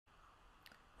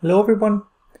Hello everyone.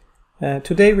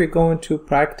 Today we're going to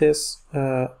practice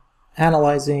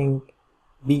analyzing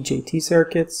BJT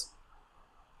circuits,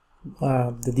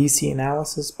 the DC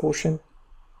analysis portion.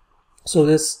 So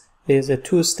this is a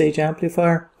two-stage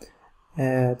amplifier.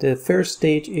 The first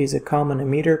stage is a common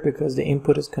emitter because the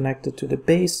input is connected to the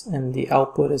base and the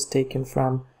output is taken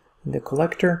from the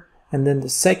collector. And then the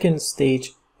second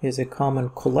stage is a common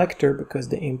collector because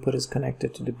the input is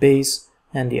connected to the base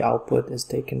and the output is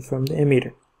taken from the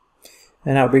emitter.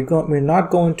 And now we're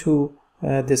not going to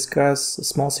discuss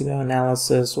small signal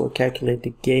analysis or calculate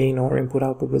the gain or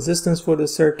input-output resistance for the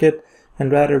circuit,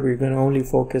 and rather we're going to only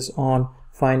focus on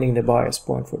finding the bias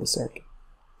point for the circuit.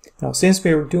 Now, since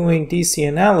we're doing DC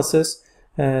analysis,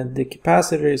 the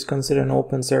capacitor is considered an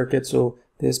open circuit, so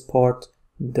this part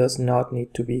does not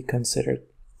need to be considered.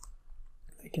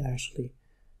 I can actually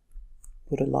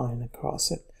put a line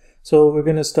across it. So we're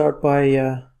going to start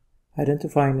by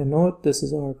identifying the node. This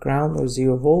is our ground or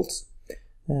 0 volts.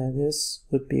 This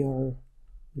would be our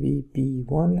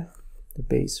VB1, the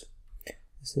base.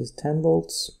 This is 10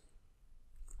 volts.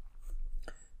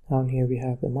 Down here we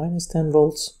have the minus 10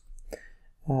 volts.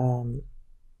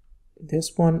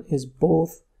 This one is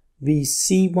both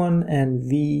VC1 and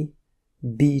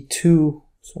VB2.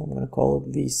 So I'm going to call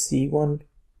it VC1,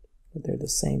 but they're the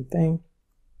same thing.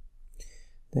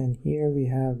 Then here we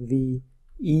have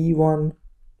VE1.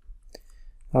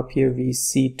 Up here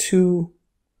VC2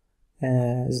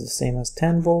 is the same as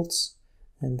 10 volts,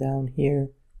 and down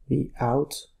here V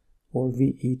out or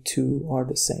VE2 are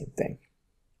the same thing.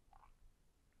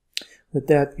 With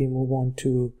that, we move on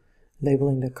to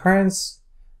labeling the currents.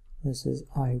 This is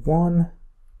I1,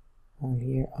 on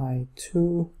here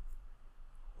I2,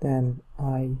 then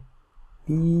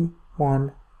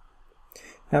IB1.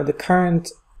 Now the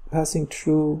current passing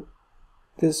through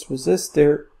this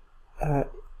resistor,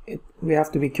 we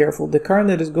have to be careful. The current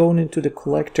that is going into the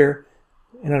collector,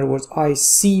 in other words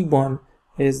IC1,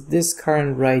 is this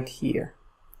current right here.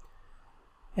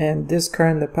 And this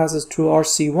current that passes through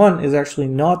RC1 is actually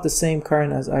not the same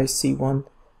current as IC1.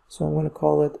 So I'm going to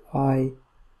call it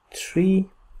I3.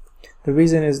 The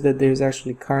reason is that there's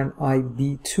actually current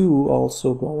IB2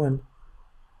 also going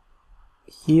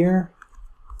here.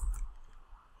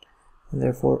 And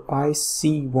therefore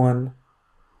IC1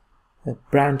 that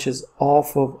branches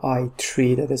off of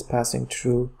I3 that is passing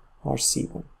through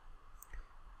RC1.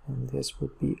 And this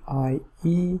would be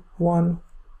IE1.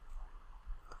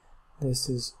 This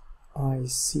is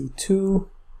IC2.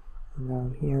 And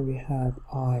down here we have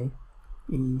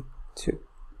IE2.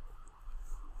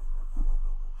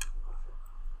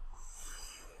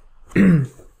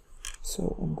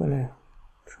 So I'm going to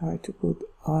try to put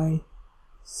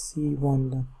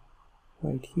IC1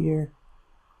 right here,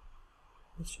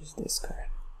 which is this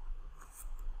current.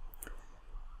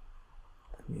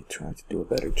 Let me try to do a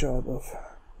better job of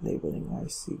labeling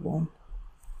IC1.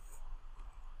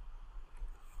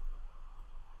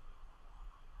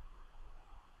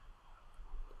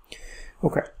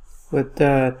 Okay, with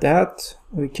that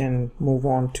we can move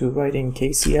on to writing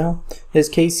KCL. There's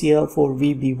KCL for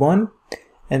VB1,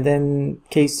 and then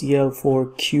KCL for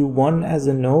Q1 as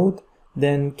a node,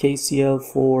 then KCL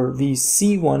for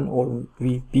VC1 or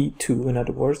VB2 in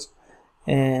other words,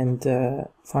 and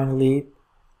finally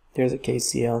there's a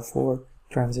KCL for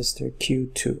transistor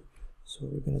Q2. So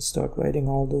we're going to start writing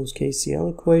all those KCL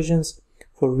equations.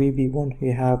 For VB1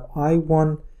 we have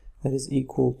I1 that is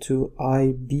equal to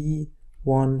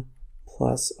IB1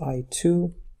 plus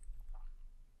I2.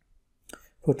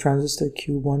 For transistor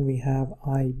Q1 we have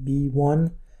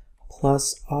IB1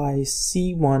 plus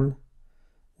IC1,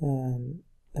 and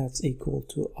that's equal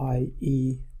to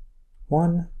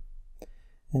IE1.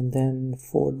 And then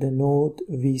for the node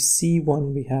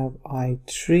VC1 we have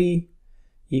I3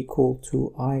 equal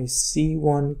to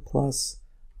IC1 plus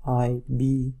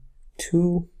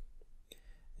IB2.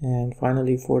 And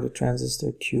finally for the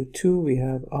transistor Q2 we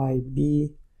have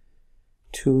IB2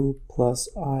 plus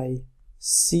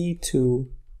IC2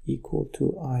 equal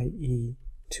to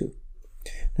IE2.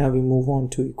 Now we move on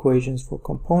to equations for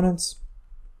components.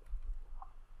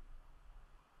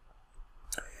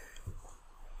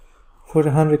 For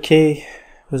the 100K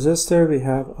resistor, we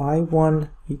have I1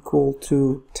 equal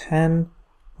to 10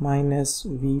 minus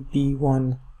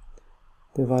VB1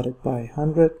 divided by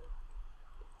 100.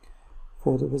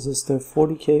 For the resistor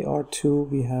 40K R2,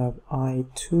 we have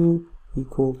I2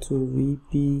 equal to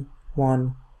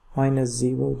VB1 minus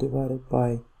 0 divided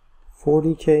by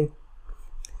 40K.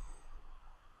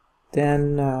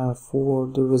 Then for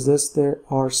the resistor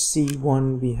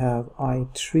RC1, we have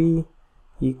I3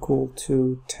 equal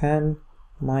to 10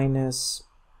 minus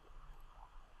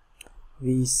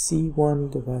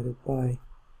VC1 divided by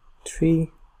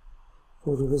 3.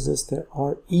 For the resistor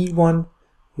RE1,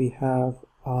 we have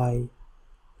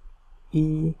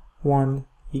IE1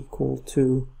 equal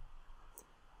to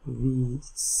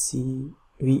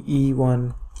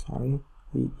VE1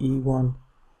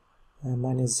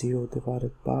 minus 0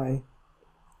 divided by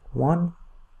 1.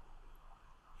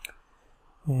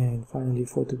 And finally,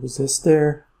 for the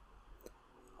resistor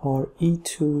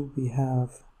RE2, we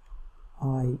have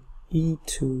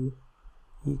IE2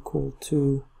 equal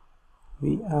to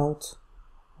Vout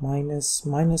minus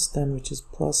 10, which is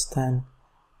plus 10,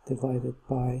 divided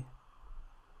by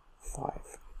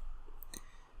 5.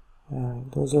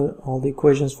 Those are all the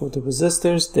equations for the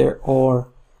resistors. There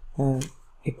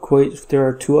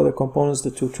are two other components, the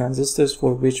two transistors,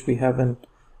 for which we haven't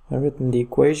written the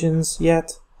equations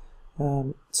yet.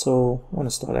 So I want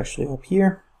to start actually up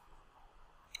here.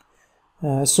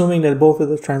 Assuming that both of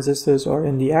the transistors are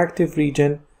in the active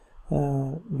region,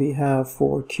 we have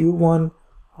for Q1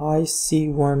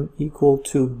 IC1 equal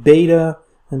to beta,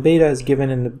 and beta is given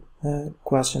in the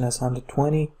question as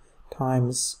 120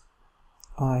 times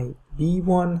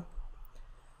IB1,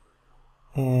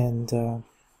 and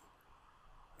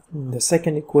the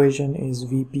second equation is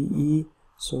VBE,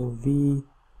 so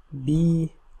VB1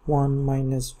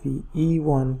 minus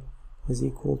VE1 is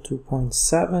equal to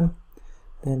 0.7.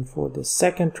 Then for the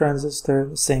second transistor,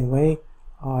 the same way,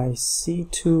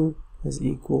 IC2 is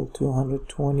equal to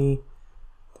 120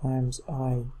 times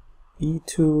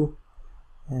IE2,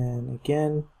 and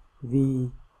again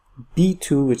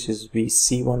VB2, which is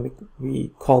VC1,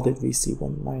 we called it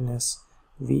VC1 minus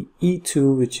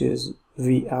VE2, which is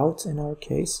Vout in our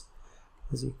case,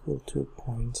 is equal to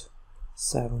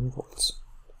 0.7 volts.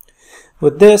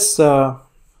 With this, all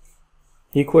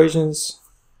equations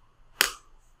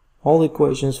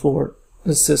for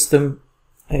the system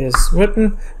is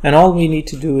written, and all we need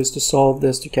to do is to solve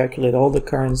this to calculate all the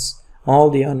currents, all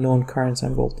the unknown currents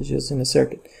and voltages in the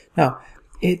circuit. Now,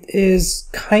 it is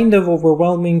kind of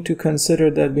overwhelming to consider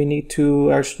that we need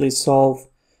to actually solve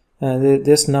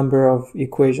this number of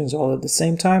equations all at the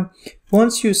same time.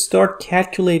 Once you start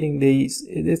calculating these,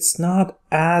 it's not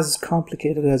as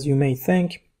complicated as you may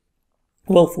think.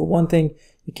 Well, for one thing,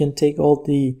 you can take all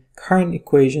the current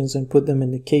equations and put them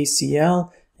in the KCL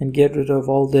and get rid of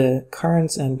all the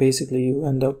currents, and basically you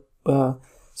end up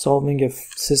solving a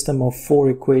system of 4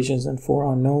 equations and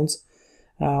 4 unknowns.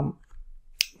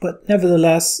 But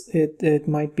nevertheless, it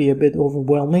might be a bit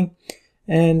overwhelming,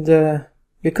 and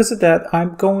because of that,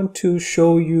 I'm going to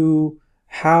show you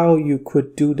how you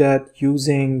could do that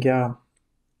using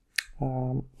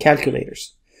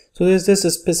calculators. So there's a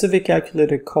specific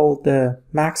calculator called the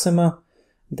Maxima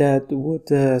that would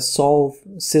solve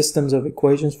systems of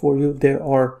equations for you. There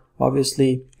are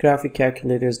obviously graphic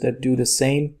calculators that do the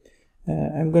same.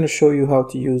 I'm going to show you how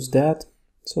to use that.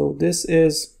 So this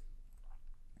is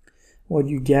what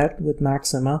you get with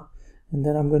Maxima, and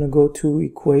then I'm going to go to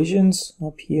equations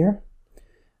up here.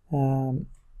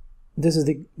 This is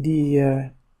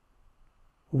the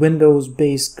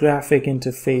Windows-based graphic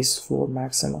interface for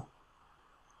Maxima.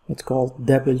 It's called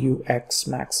WX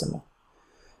Maxima.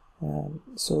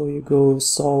 So you go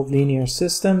solve linear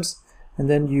systems, and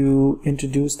then you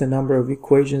introduce the number of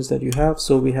equations that you have.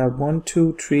 So we have 1,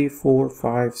 2, 3, 4,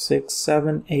 5, 6,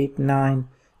 7, 8, 9,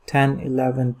 10,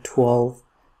 11, 12,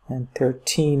 and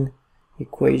 13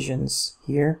 equations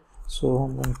here. So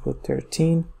I'm going to put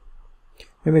 13.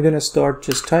 And we're going to start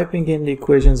just typing in the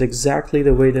equations exactly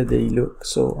the way that they look.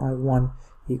 So I1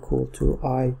 equal to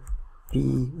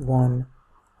IB1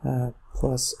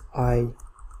 plus I2,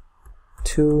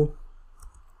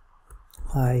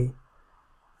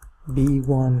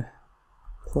 IB1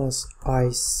 plus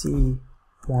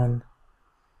IC1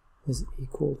 is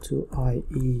equal to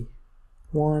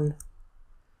IE1,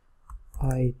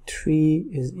 I3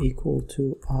 is equal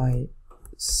to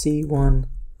IC1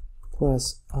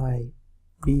 plus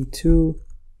IB2,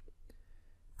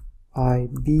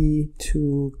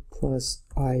 IB2 plus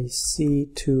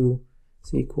IC2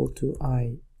 is equal to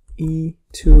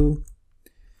IE2,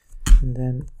 and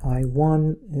then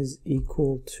I1 is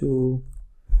equal to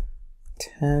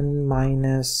 10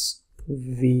 minus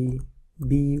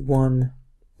VB1,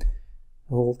 the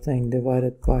whole thing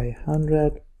divided by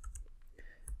 100.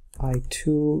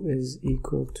 I2 is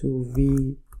equal to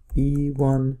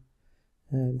VB1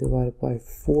 divided by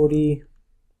 40.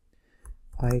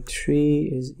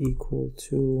 I3 is equal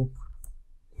to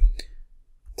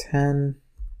 10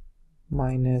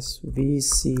 minus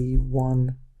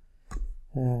VC1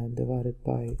 divided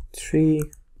by 3.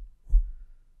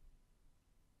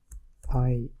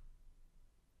 I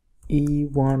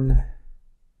E1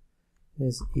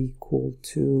 is equal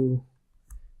to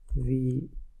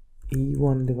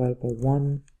VE1 divided by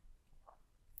 1.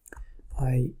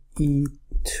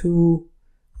 IE2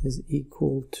 is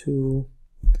equal to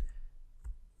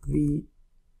V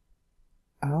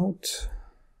out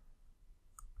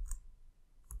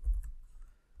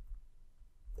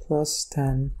plus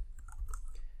 10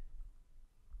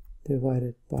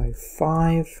 divided by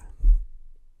 5.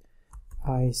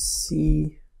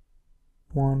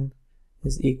 IC1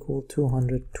 is equal to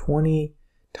 120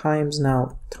 times.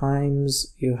 Now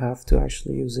times, you have to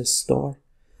actually use a star.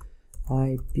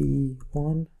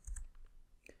 IB1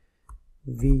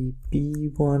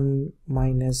 VB1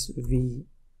 minus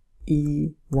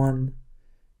VE1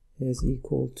 is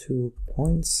equal to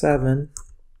 0.7.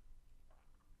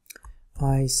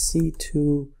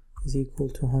 IC2 is equal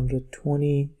to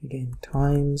 120, again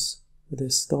times with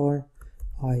a star.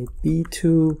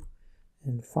 IB2,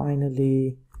 and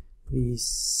finally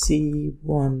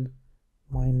VC1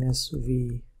 minus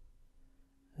V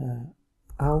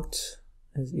out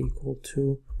is equal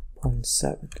to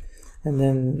 0.7. And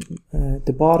then at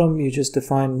the bottom you just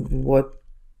define what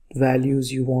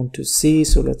values you want to see.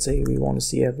 So let's say we want to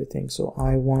see everything. So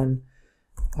I1,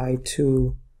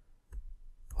 I2,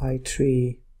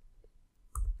 I3,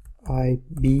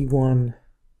 IB1,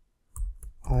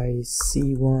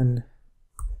 IC1,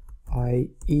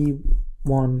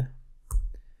 IE1,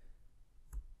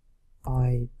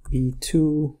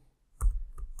 IB2,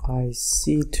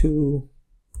 IC2,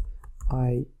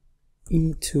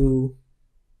 IE2,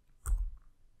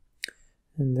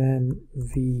 and then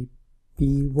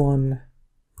VB1,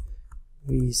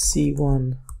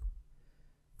 VC1,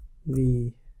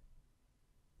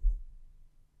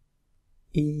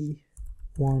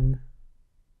 VE1,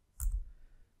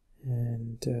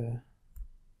 and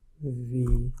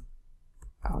V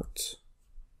out. So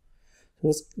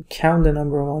let's count the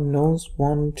number of unknowns.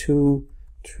 1, 2,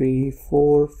 3,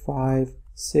 4, 5,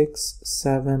 6,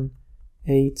 7,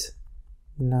 8,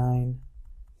 9,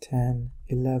 10,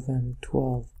 11,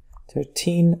 12,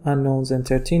 13 unknowns and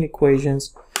 13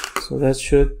 equations. So that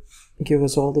should give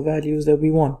us all the values that we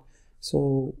want.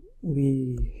 So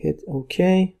we hit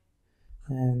OK,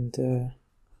 and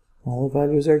all the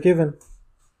values are given.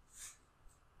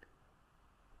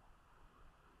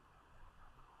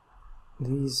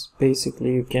 These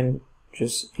basically you can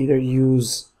just either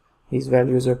use these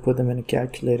values or put them in a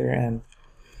calculator and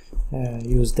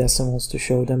use decimals to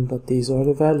show them, but these are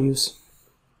the values.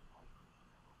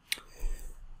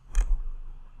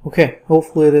 Okay,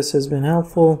 hopefully this has been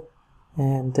helpful,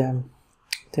 and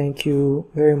thank you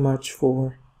very much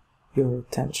for your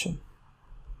attention.